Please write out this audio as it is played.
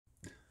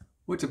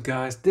What's up,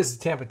 guys? This is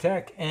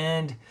Tampatec,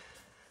 and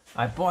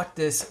I bought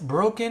this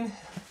broken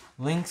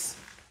Lynx,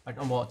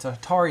 well, it's an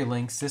Atari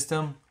Lynx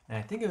system, and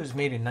I think it was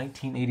made in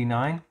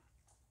 1989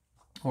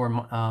 or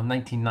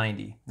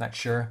 1990, not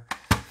sure,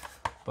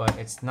 but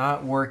it's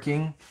not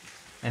working,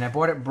 and I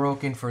bought it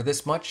broken for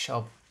this much.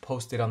 I'll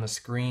post it on the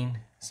screen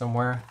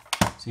somewhere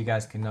so you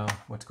guys can know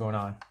what's going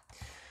on.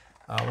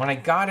 When I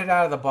got it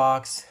out of the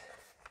box,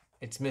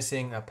 it's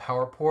missing a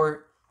power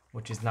port,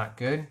 which is not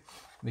good,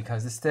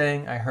 because this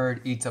thing, I heard,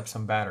 eats up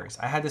some batteries.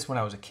 I had this when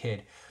I was a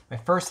kid. My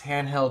first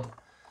handheld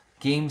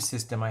game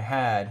system I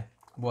had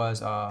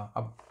was a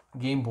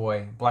Game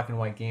Boy, black and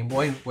white Game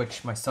Boy,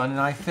 which my son and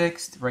I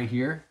fixed right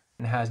here,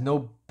 and it has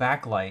no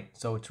backlight,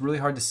 so it's really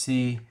hard to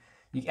see.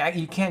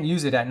 You can't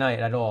use it at night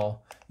at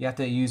all. You have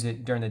to use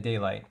it during the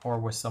daylight or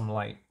with some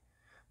light,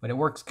 but it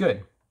works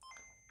good.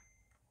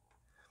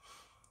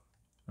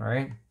 All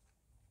right,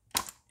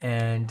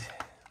 and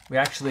we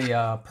actually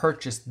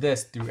purchased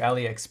this through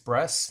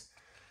AliExpress.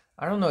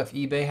 I don't know if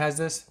eBay has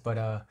this,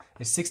 but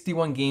it's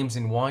 61 games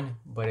in one,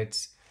 but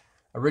it's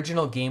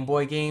original Game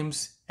Boy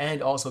games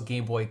and also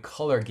Game Boy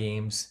Color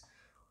games.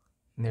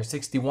 And there's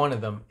 61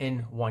 of them in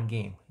one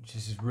game, which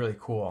is really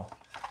cool.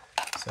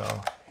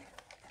 So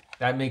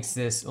that makes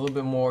this a little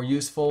bit more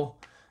useful.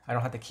 I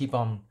don't have to keep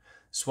on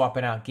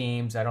swapping out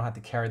games. I don't have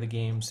to carry the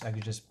games. I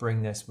could just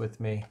bring this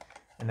with me,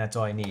 and that's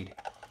all I need.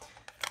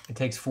 It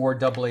takes 4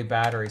 AA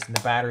batteries, and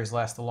the batteries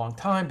last a long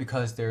time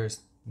because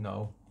there's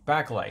no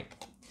backlight.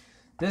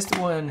 This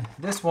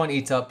one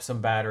eats up some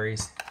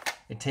batteries.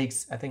 It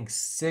takes, I think,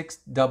 6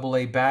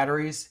 AA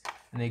batteries,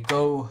 and they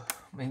go,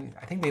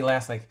 I think they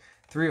last like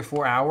 3 or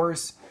 4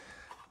 hours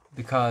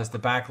because the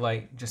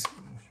backlight just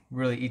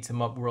really eats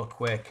them up real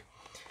quick.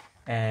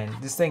 And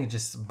this thing is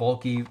just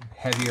bulky,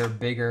 heavier,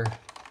 bigger.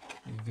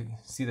 You can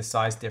see the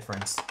size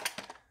difference.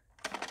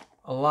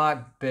 A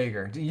lot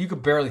bigger. You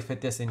could barely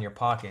fit this in your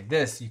pocket.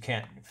 This you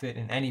can't fit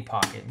in any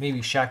pocket. Maybe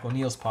Shaq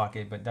O'Neal's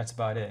pocket, but that's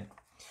about it.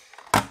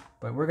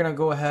 But we're gonna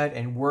go ahead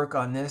and work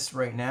on this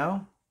right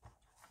now.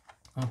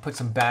 I'm gonna put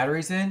some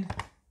batteries in.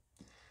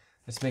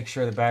 Let's make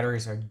sure the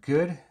batteries are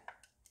good.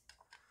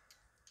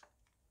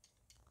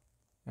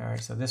 All right,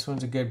 so this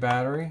one's a good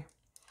battery.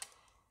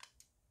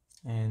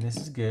 And this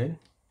is good.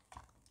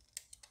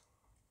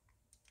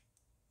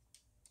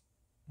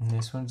 And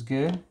this one's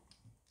good.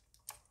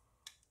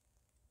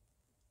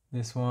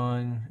 This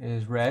one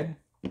is red.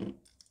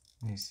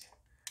 These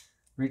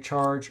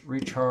recharge,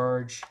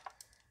 recharge,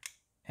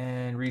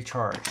 and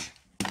recharge.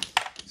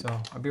 So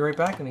I'll be right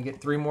back and I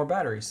get 3 more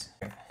batteries.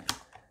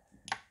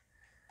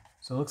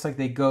 So it looks like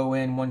they go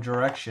in one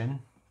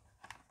direction.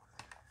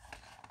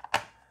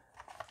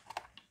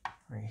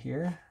 Right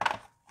here.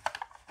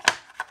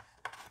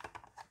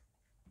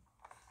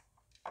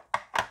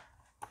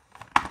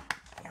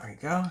 There we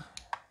go.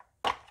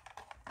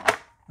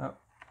 Oh.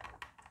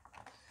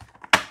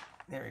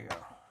 There we go.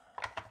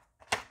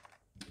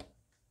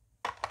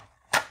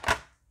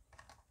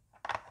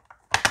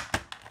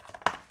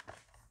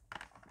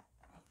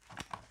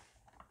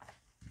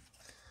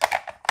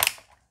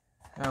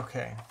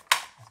 Okay,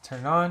 let's turn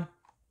it on.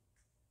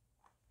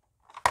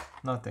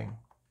 Nothing.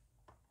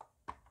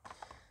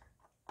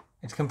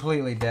 It's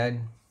completely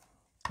dead.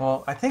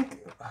 Well, I think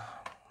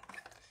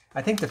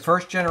the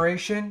first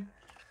generation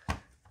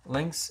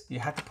Lynx, you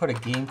have to put a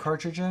game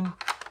cartridge in.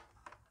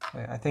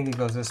 Wait, I think it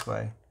goes this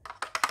way.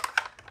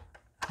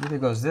 Either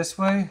goes this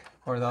way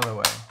or the other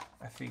way.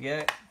 I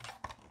forget.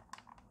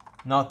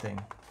 Nothing.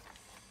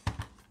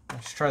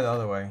 Let's try the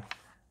other way.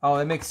 Oh,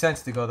 it makes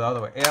sense to go the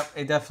other way. Yep,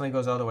 it definitely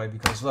goes the other way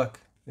because look,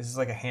 this is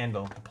like a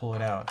handle to pull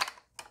it out.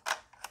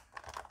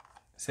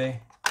 See?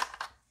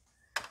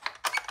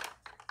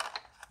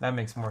 That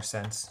makes more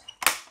sense.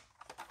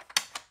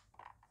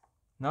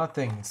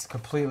 Nothing. It's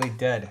completely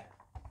dead.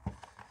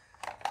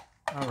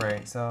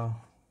 Alright, so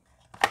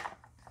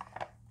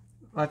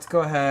let's go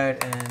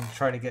ahead and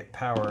try to get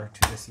power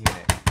to this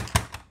unit.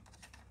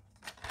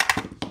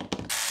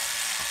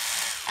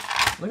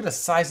 Look at the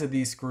size of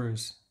these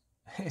screws.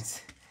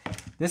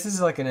 This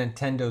is like a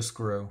Nintendo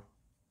screw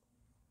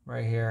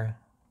right here.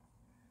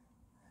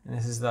 And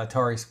this is the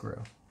Atari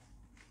screw.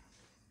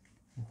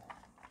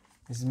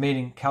 This is made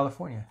in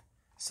California.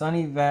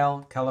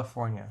 Sunnyvale,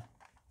 California.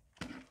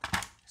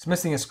 It's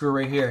missing a screw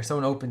right here.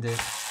 Someone opened it.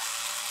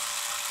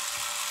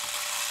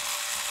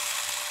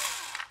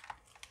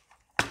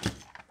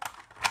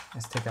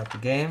 Let's take out the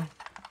game.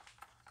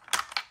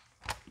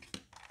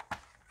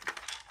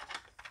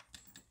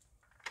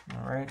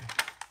 All right.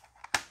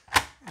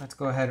 Let's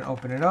go ahead and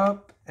open it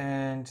up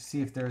and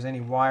see if there's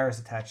any wires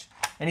attached.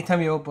 Anytime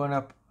you open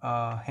up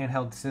a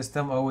handheld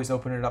system, always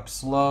open it up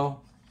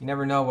slow. You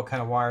never know what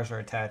kind of wires are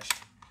attached.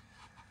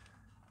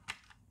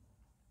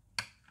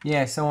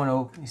 Yeah, someone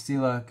opened. You see,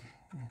 look,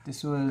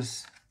 this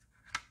was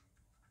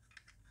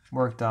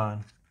worked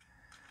on.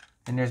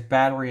 And there's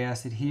battery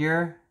acid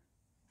here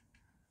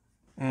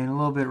and a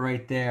little bit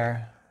right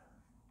there.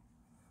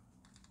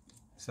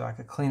 So I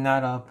could clean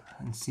that up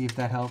and see if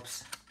that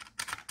helps.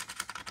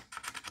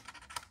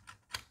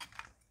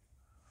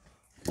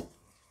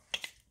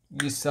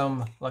 use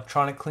some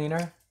electronic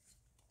cleaner.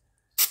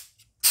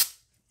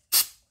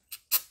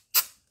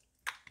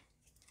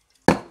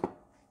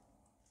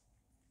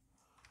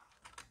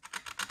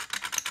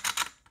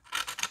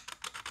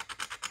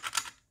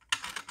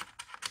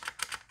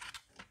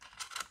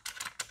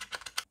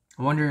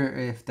 I wonder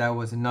if that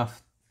was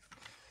enough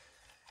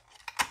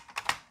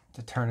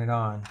to turn it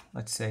on.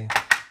 Let's see.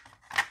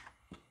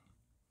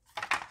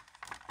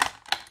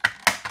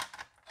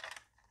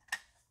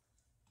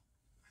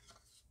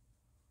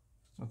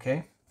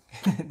 Okay,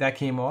 that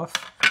came off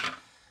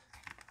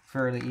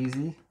fairly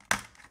easy.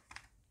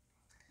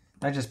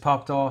 That just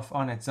popped off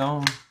on its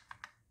own.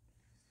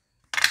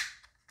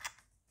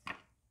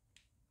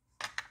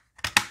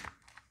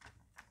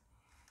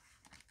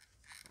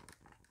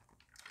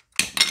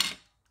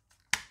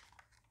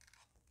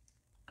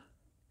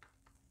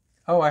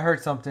 Oh, I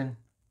heard something.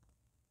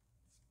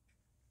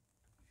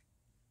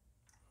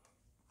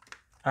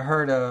 I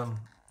heard a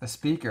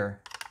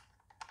speaker.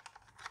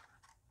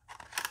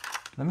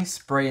 Let me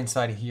spray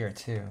inside of here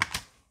too.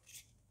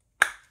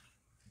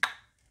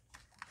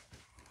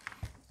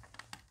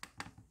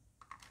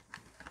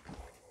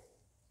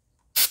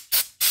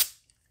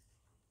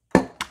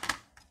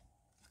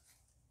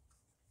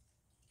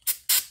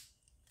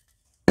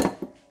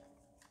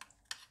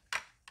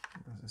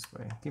 This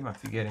way. Keep on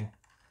forgetting.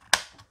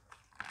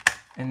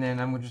 And then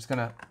I'm just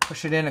gonna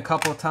push it in a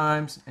couple of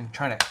times and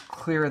try to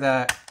clear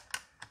that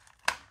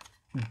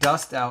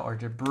dust out or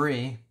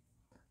debris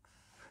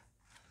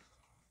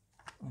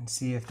and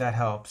see if that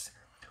helps.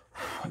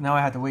 Now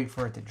I have to wait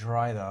for it to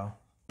dry though.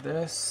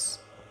 This,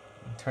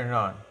 and turn it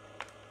on.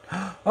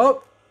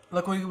 Oh,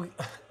 look what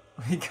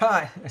we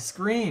got, a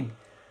screen.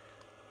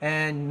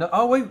 And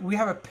oh wait, we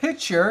have a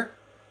picture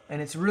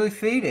and it's really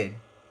faded.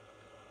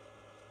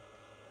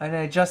 And I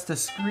adjust the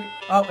screen.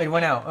 Oh, it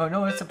went out. Oh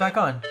no, it's back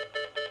on.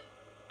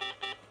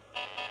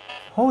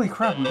 Holy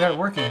crap, we got it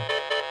working.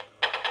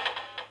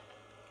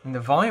 And the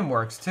volume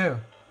works too.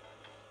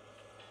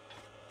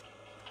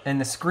 And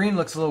the screen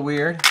looks a little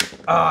weird.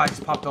 Ah, I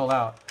just popped all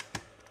out.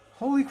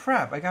 Holy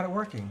crap, I got it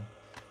working.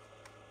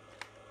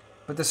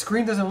 But the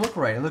screen doesn't look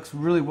right. It looks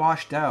really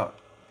washed out.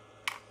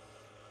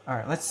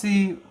 Alright, let's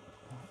see.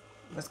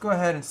 Let's go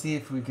ahead and see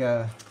if we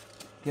can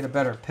get a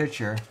better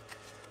picture.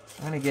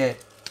 I'm gonna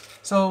get...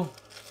 So,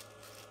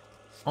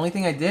 only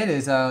thing I did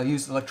is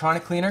use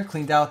electronic cleaner,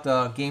 cleaned out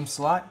the game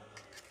slot,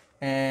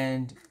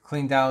 and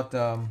cleaned out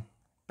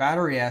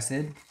battery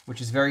acid,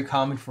 which is very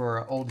common for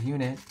an old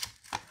unit.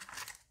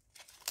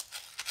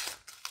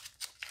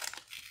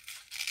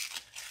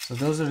 So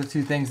those are the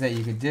two things that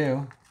you could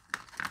do.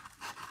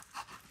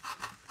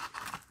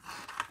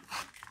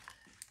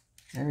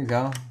 There we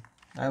go.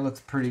 That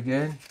looks pretty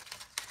good.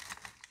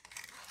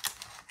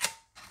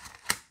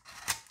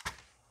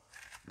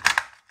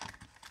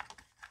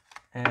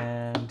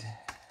 And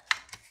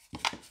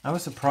I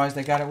was surprised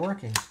I got it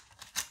working.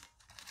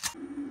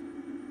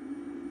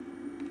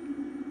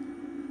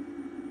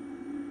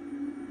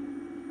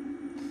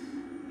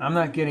 I'm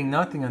not getting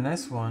nothing on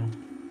this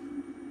one.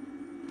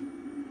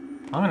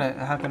 I'm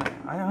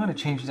gonna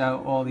change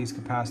out all these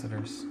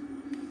capacitors.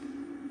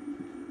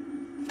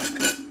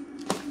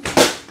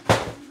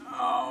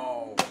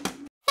 Oh,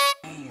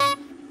 man.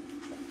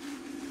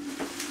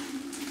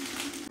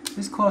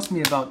 This cost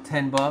me about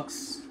 10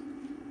 bucks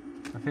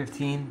or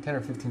 15, 10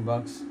 or 15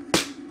 bucks.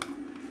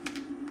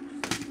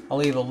 I'll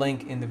leave a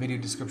link in the video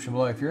description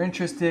below if you're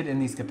interested in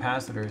these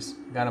capacitors.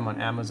 Got them on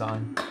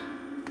Amazon.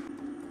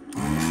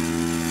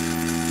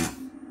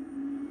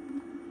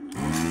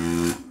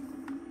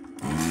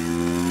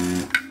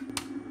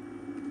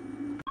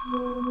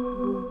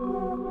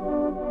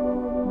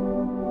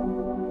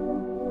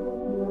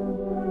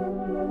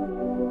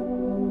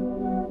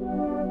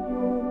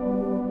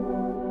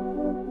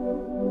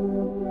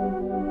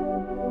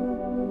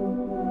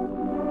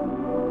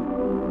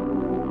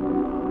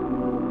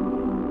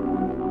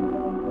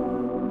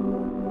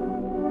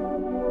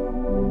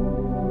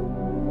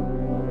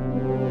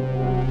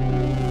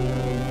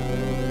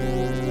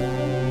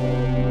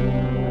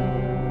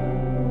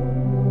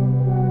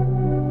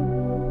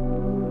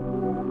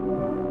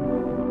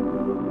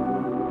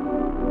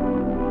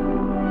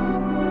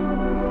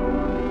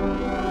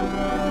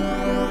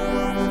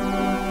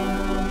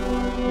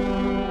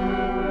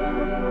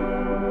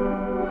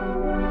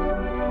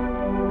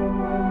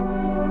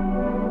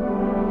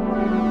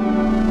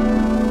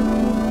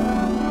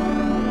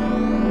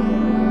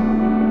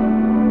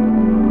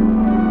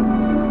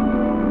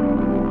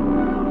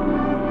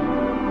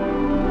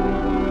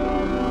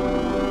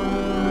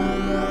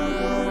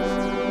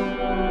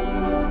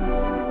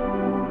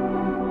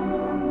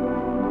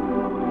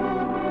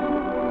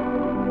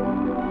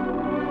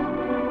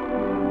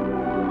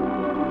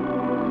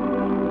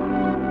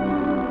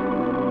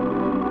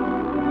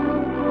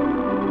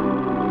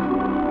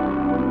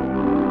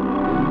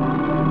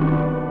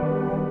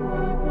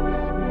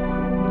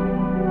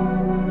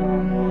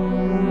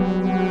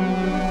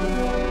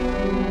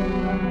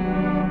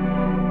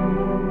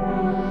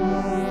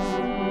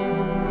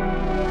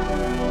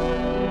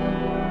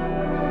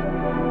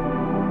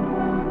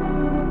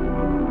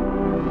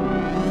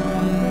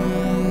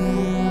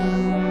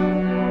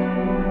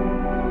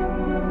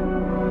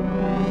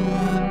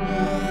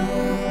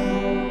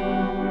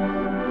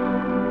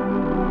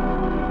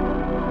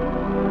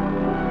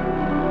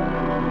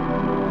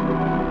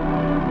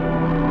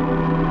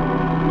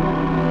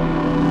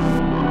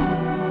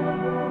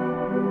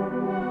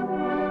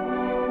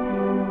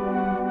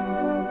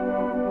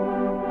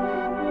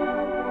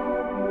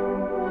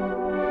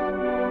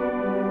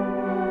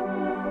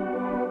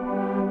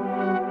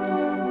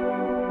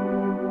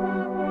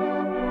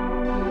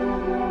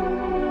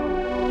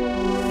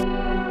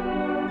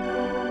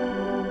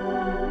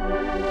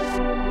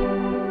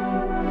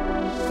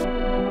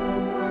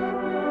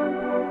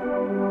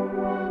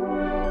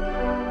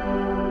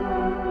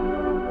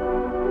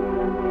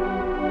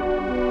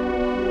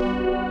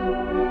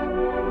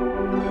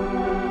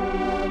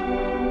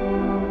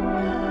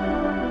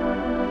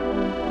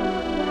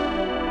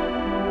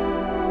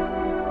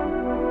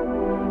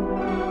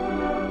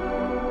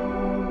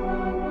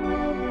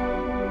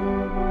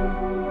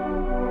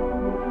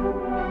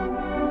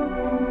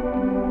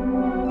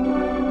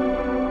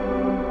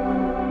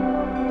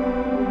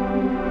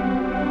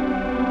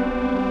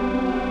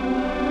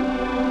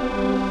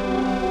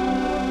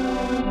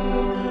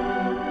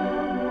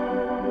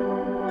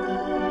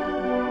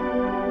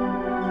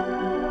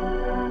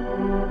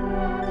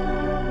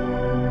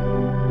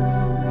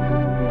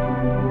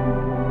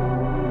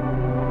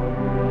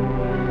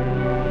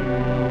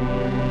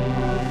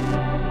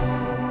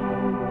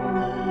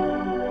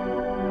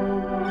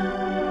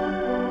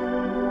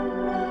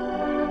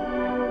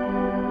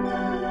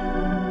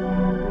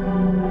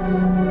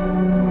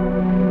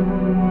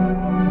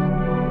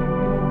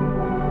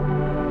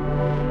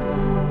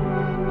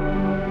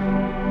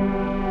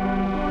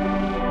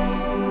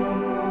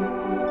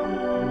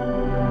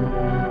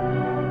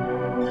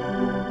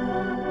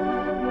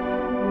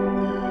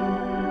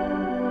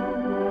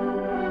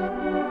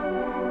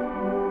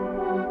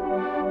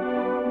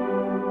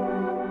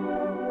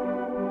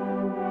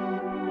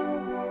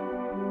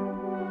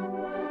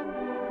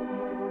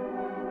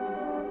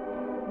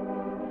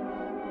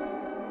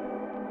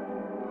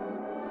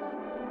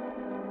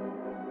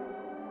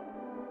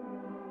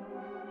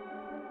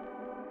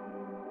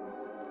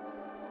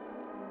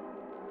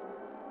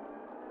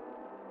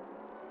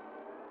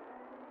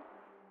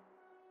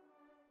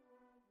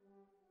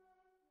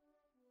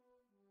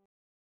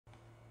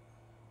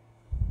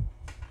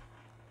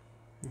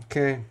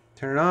 Okay,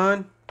 turn it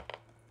on.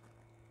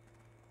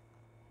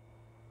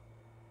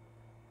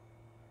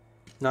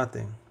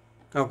 Nothing.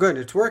 Oh, good,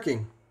 it's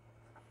working.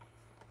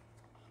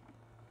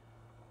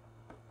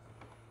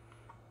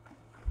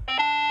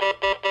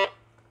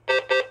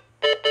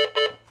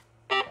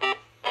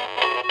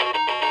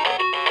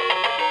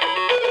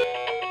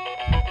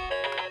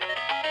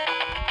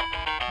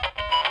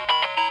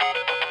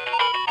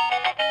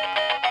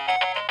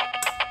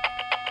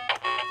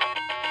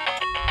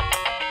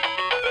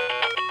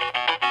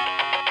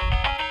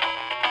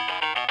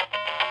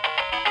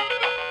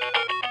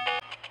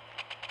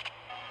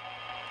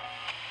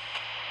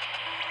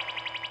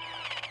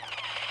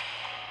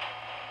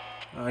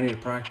 Oh, I need to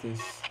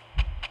practice.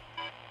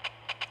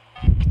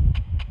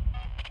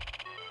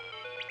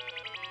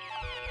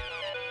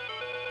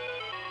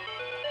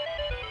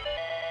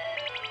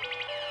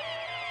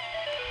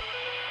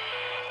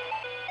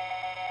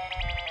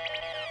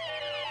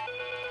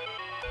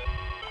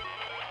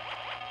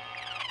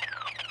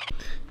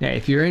 Now,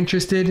 if you're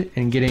interested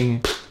in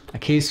getting a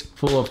case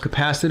full of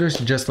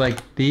capacitors just like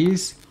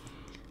these,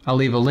 I'll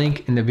leave a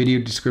link in the video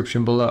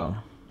description below.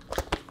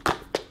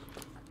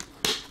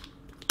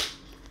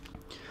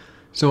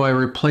 So I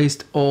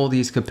replaced all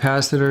these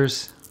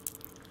capacitors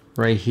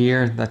right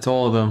here. That's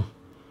all of them.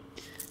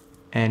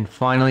 And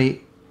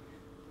finally,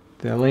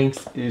 the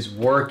Lynx is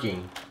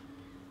working.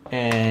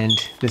 And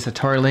this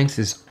Atari Lynx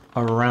is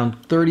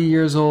around 30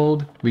 years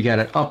old. We got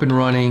it up and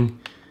running.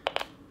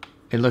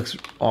 It looks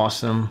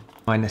awesome.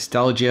 My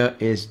nostalgia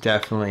is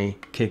definitely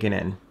kicking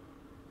in.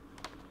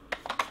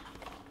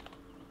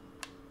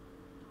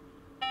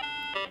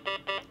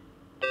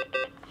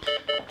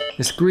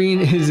 The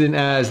screen isn't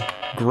as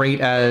great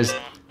as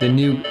the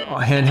new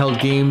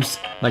handheld games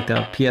like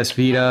the PS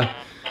Vita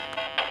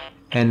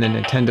and the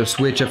Nintendo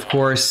Switch, of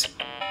course.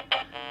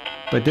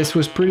 But this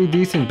was pretty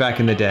decent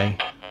back in the day.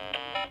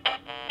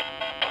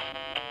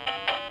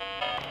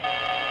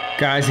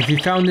 Guys, if you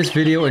found this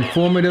video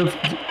informative,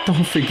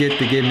 don't forget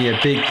to give me a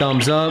big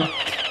thumbs up.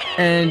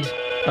 And,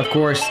 of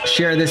course,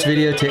 share this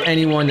video to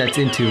anyone that's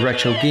into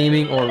retro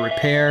gaming or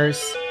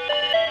repairs.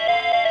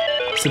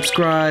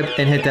 Subscribe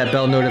and hit that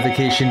bell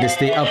notification to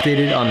stay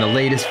updated on the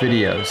latest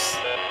videos.